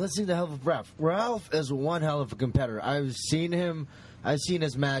 Enlisting the help of Ralph. Ralph is one hell of a competitor. I've seen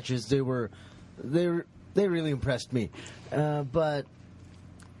his matches. They really impressed me. But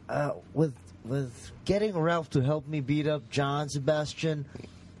with getting Ralph to help me beat up John Sebastian,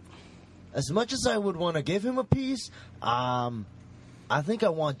 as much as I would want to give him a piece, I think I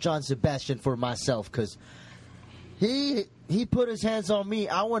want John Sebastian for myself because He put his hands on me.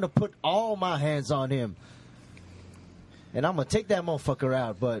 I want to put all my hands on him. And I'm going to take that motherfucker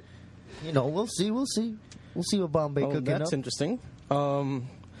out. But, we'll see. We'll see what Bombay cooking that's up. That's interesting.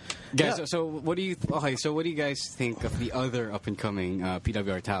 Guys, so what do you what do you guys think of the other up and coming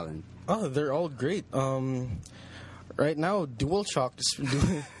PWR talent? Oh, they're all great. Right now, DualShock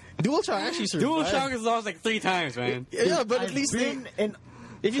actually survived. DualShock has lost like 3 times, man. Yeah, but at least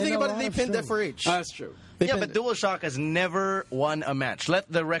if you think about it, they pinned FRH. That's true. But DualShock has never won a match.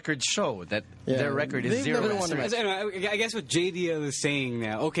 Let the record show that their record is 0. Never won a match. I guess what JDL is saying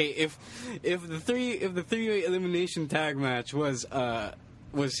now. Okay, if the three-way elimination tag match was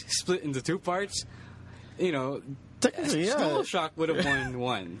split into 2 parts, technically, DualShock would have won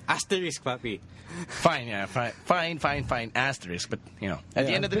 1. Asterisk, papi. Fine. Asterisk, but at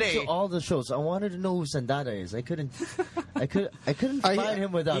the end of the day, all the shows. I wanted to know who Sandata is. I couldn't find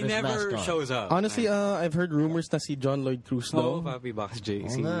him without his mask on. He never shows up. Honestly, I've heard rumors na si John Lloyd Cruz Oh, daw. papi, box J.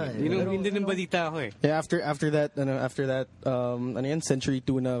 Hindi din balita ako eh. Yeah, after that, Century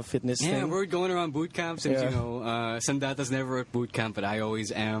Tuna fitness Yeah, thing. we're going around boot camp since Sandata's never at boot camp, but I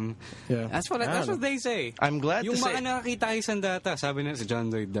always am. Yeah. That's what they say. I'm glad Yung to say. mga nakakita kay Sandata, sabi na si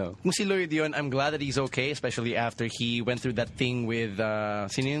John Lloyd daw. Kung si Lloyd yun, I'm glad that he's okay, especially after he went through that thing with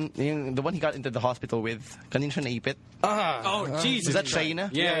the one he got into the hospital with. Kanina siya naipit. Oh, Jesus. Is that Shaina?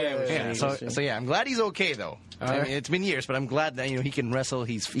 Yeah. So I'm glad he's okay though. I mean, it's been years, but I'm glad that he can wrestle.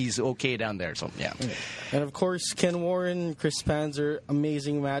 He's okay down there. So yeah. And of course, Ken Warren, Chris Panzer,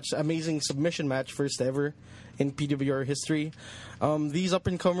 amazing match, submission match, first ever in PWR history. These up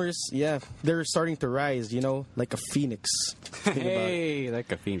and comers, they're starting to rise. Like a phoenix. Hey,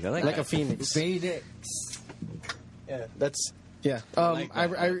 like a phoenix. I like a phoenix. Phoenix. Yeah, that's. Yeah.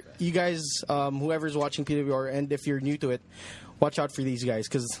 You guys, whoever's watching PWR, and if you're new to it, watch out for these guys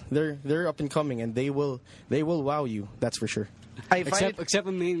because they're up and coming and they will wow you. That's for sure. Except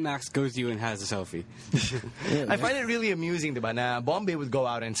when Main Max goes to you and has a selfie. I find it really amusing, diba, na Bombay would go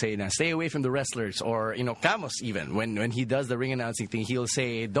out and say, na, stay away from the wrestlers, or Camus even when he does the ring announcing thing, he'll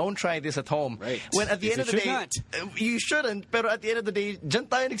say, don't try this at home. Right. When at the end of the day, you shouldn't. Pero at the end of the day, dyan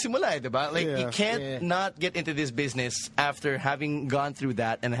tayo nagsimula, diba? Like you can't not get into this business after having gone through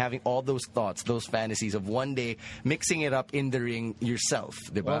that and having all those thoughts, those fantasies of one day mixing it up in the ring yourself,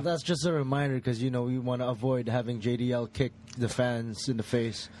 diba? Well, that's just a reminder because we want to avoid having JDL kick the fans in the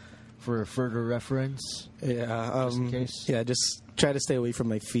face for further reference. Yeah, just in case. Yeah, just try to stay away from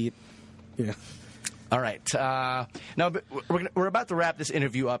my feet. Yeah. All right. Now, we're about to wrap this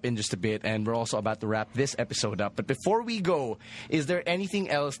interview up in just a bit, and we're also about to wrap this episode up. But before we go, is there anything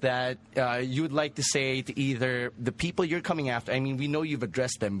else that you would like to say to either the people you're coming after? I mean, we know you've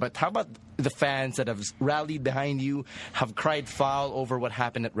addressed them, but how about the fans that have rallied behind you, have cried foul over what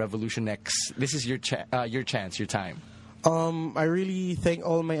happened at Revolution X? This is your chance, your time. I really thank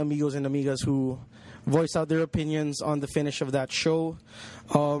all my amigos and amigas who voiced out their opinions on the finish of that show.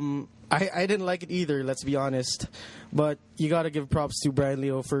 I didn't like it either, let's be honest. But you got to give props to Brian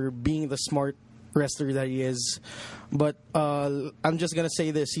Leo for being the smart wrestler that he is. But I'm just going to say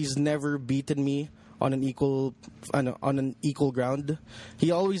this. He's never beaten me on an equal ground.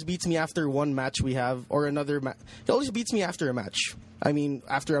 He always beats me after one match we have or another match. He always beats me after a match. I mean,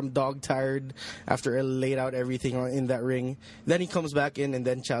 after I'm dog tired, after I laid out everything in that ring. Then he comes back in and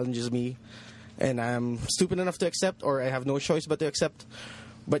then challenges me. And I'm stupid enough to accept, or I have no choice but to accept.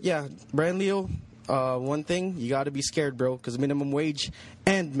 But yeah, Brian Leo, one thing, you got to be scared, bro, because minimum wage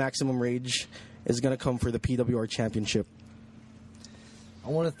and maximum rage is going to come for the PWR championship. I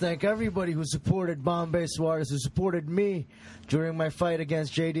want to thank everybody who supported Bombay Suarez, who supported me during my fight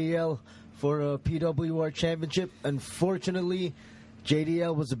against JDL for a PWR championship. Unfortunately,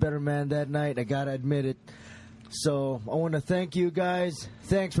 JDL was a better man that night. I got to admit it. So I want to thank you guys.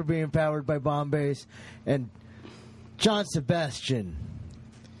 Thanks for being powered by Bombay's. And John Sebastian,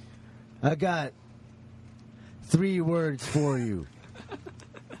 I got 3 words for you.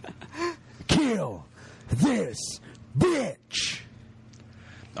 Kill this bitch.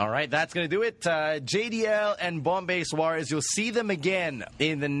 All right, that's going to do it. JDL and Bombay Suarez, you'll see them again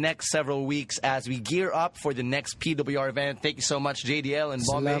in the next several weeks as we gear up for the next PWR event. Thank you so much, JDL and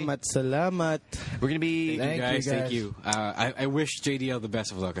Bombay. Salamat. We're going to be... Thank you. I wish JDL the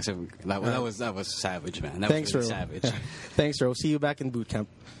best of luck. I said, that was savage, man. Thanks, really Ro. Savage. Thanks, Ro. See you back in boot camp.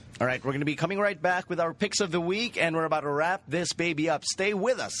 All right, we're going to be coming right back with our picks of the week, and we're about to wrap this baby up. Stay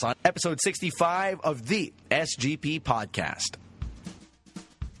with us on episode 65 of the SGP Podcast.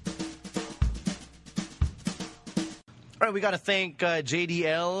 All right, we got to thank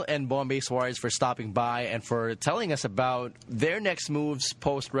JDL and Bombay Suarez for stopping by and for telling us about their next moves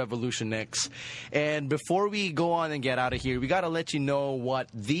post-Revolution X. And before we go on and get out of here, we got to let you know what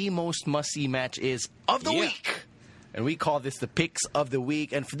the most must-see match is of the week. And we call this the picks of the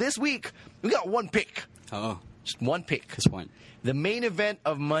week. And for this week, we got one pick. Oh. Just one pick. Just one. The main event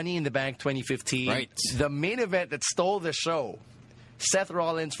of Money in the Bank 2015. Right. The main event that stole the show. Seth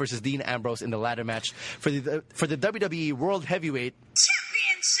Rollins versus Dean Ambrose in the ladder match for the WWE World Heavyweight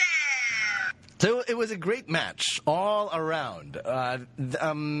Championship. So it was a great match all around.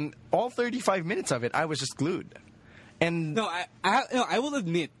 All 35 minutes of it, I was just glued. And no, I will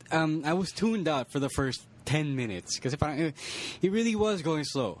admit, I was tuned out for the first 10 minutes because he really was going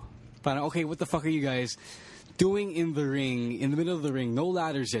slow. But okay, what the fuck are you guys doing in the ring, in the middle of the ring? No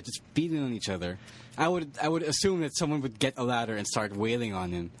ladders yet, just beating on each other. I would assume that someone would get a ladder and start wailing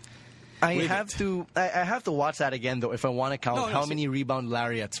on him. I have to watch that again though if I want to count how many rebound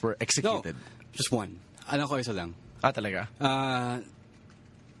lariats were executed. No, just one. Ano ko isa lang. Talaga?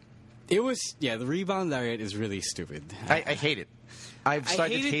 It was the rebound lariat is really stupid. I hate it. I've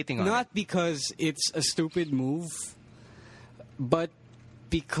started hating on it. Not because it's a stupid move, but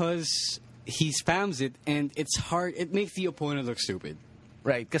because he spams it and it's hard. It makes the opponent look stupid.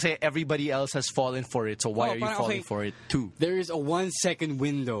 Right, because everybody else has fallen for it, so why are you falling for it too? There is a 1 second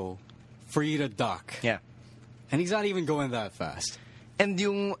window for you to duck. Yeah. And he's not even going that fast. And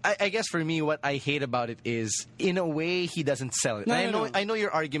I guess for me, what I hate about it is, in a way, he doesn't sell it. I know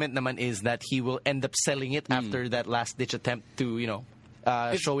your argument naman is that he will end up selling it after that last-ditch attempt to, show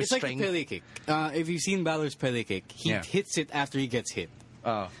his strength. It's like a Pele kick. If you've seen Balor's Pele kick, he hits it after he gets hit.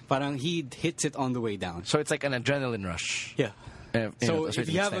 Parang he hits it on the way down. So it's like an adrenaline rush. Yeah. So if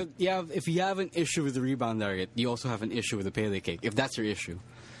you have an issue with the rebound lariat, you also have an issue with the Pele kick. If that's your issue,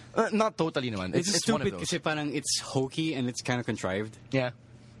 not totally naman. It's stupid one of those. Kasi parang it's hokey and it's kind of contrived. Yeah,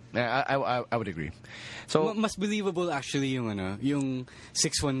 I would agree. So mas believable actually yung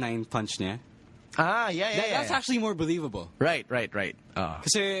 619 punch niya. That's actually more believable. Right.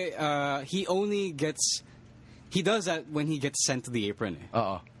 Kasi he does that when he gets sent to the apron.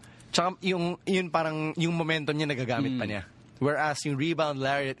 Tsaka yung momentum niya nagagamit pa niya. Whereas yung rebound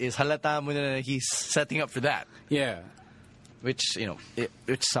lariat is halata mo na he's setting up for that. Yeah. Which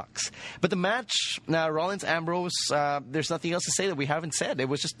sucks. But the match, Rollins-Ambrose, there's nothing else to say that we haven't said. It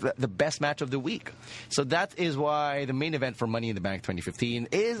was just the best match of the week. So that is why the main event for Money in the Bank 2015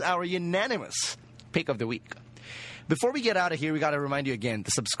 is our unanimous pick of the week. Before we get out of here, we got to remind you again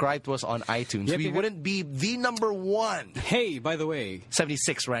to subscribe to us on iTunes. We wouldn't be the #1. Hey, by the way,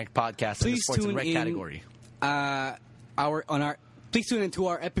 76th ranked podcast in the sports and rec category. Please tune into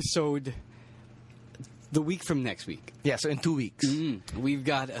our episode the week from next week. Yeah, so in 2 weeks. We've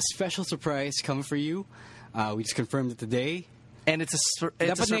got a special surprise coming for you. We just confirmed it today. And it's a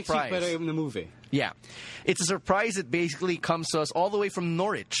surprise. Next week, pero yung the movie. Yeah. It's a surprise that basically comes to us all the way from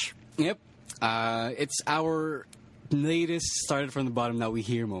Norwich. Yep. It's our latest started from the bottom, now we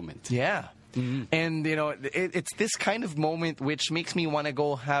hear moment. Yeah. And, it's this kind of moment which makes me want to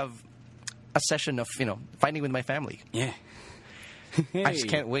go have a session of, finding with my family. Yeah. Hey. I just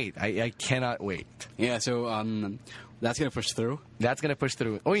can't wait. I cannot wait. Yeah, so that's going to push through? That's going to push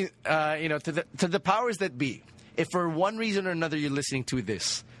through. To the powers that be, if for one reason or another you're listening to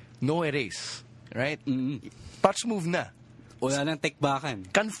this, no erase, right? Patch move na. Wala nang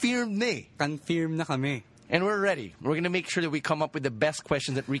tekbakan. Confirmed na eh. Confirmed na kami. And we're ready. We're going to make sure that we come up with the best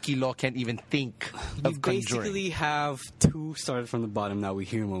questions that Ricky Law can't even think of conjuring. We basically have 2 started from the bottom, now we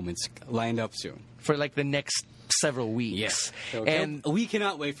hear moments lined up soon. For like the next several weeks. Yes. So and we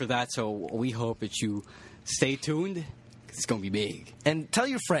cannot wait for that, so we hope that you stay tuned. It's going to be big. And tell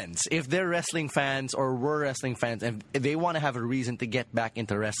your friends, if they're wrestling fans or were wrestling fans, and if they want to have a reason to get back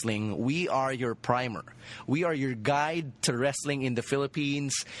into wrestling, we are your primer. We are your guide to wrestling in the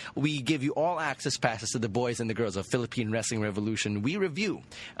Philippines. We give you all access passes to the boys and the girls of Philippine Wrestling Revolution. We review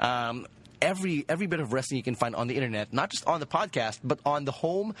every bit of wrestling you can find on the internet, not just on the podcast, but on the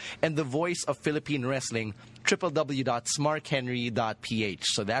home and the voice of Philippine wrestling, www.smarkhenry.ph.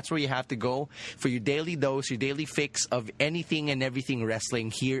 So that's where you have to go for your daily dose, your daily fix of anything and everything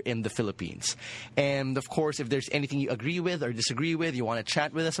wrestling here in the Philippines. And of course, if there's anything you agree with or disagree with, you want to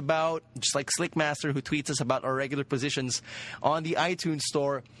chat with us about, just like Slickmaster who tweets us about our regular positions on the iTunes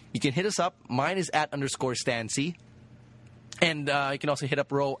store, you can hit us up. Mine is @_Stancy. And you can also hit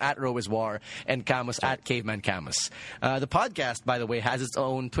up Ro at Roiswar and Camus at Caveman Camus. The podcast, by the way, has its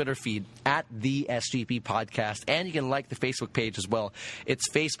own Twitter feed at the SGP Podcast, and you can like the Facebook page as well. It's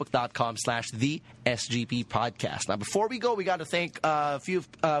facebook.com/the SGP Podcast. Now, before we go, we got to thank a few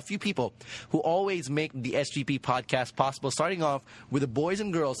people who always make the SGP Podcast possible. Starting off with the boys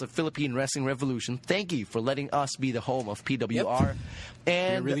and girls of Philippine Wrestling Revolution. Thank you for letting us be the home of PWR. Yep.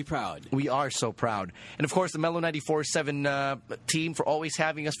 And we're really proud. We are so proud. And of course, the Mellow 94.7 team for always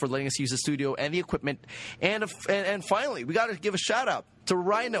having us, for letting us use the studio and the equipment. And finally, we got to give a shout out to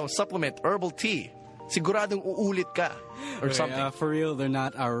Rhino Supplement Herbal Tea. Siguradong uulit ka or something. For real, they're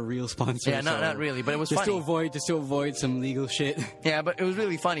not our real sponsor. Yeah, not really, but it was just funny. To avoid some legal shit. Yeah, but it was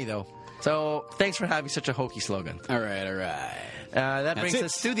really funny though. So thanks for having such a hokey slogan. All right. That brings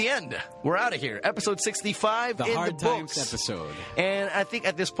us to the end. We're out of here. Episode 65 the in Hard the books. Times episode. And I think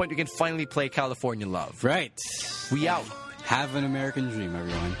at this point we can finally play California Love. Right. We out. Have an American dream,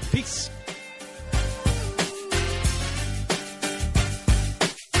 everyone. Peace.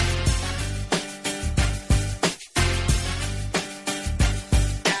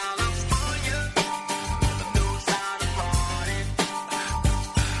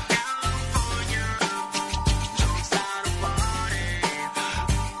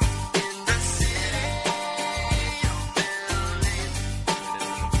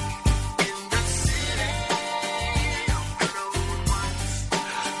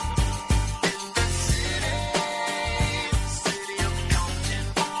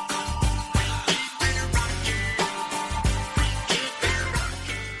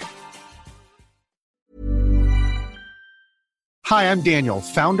 Hi, I'm Daniel,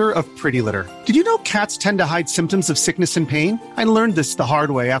 founder of Pretty Litter. Did you know cats tend to hide symptoms of sickness and pain? I learned this the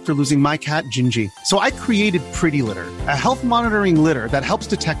hard way after losing my cat, Gingy. So I created Pretty Litter, a health monitoring litter that helps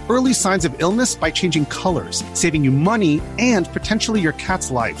detect early signs of illness by changing colors, saving you money and potentially your cat's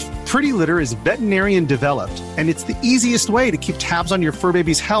life. Pretty Litter is veterinarian developed, and it's the easiest way to keep tabs on your fur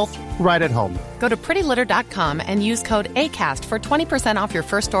baby's health right at home. Go to prettylitter.com and use code ACAST for 20% off your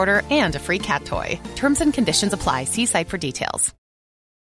first order and a free cat toy. Terms and conditions apply. See site for details.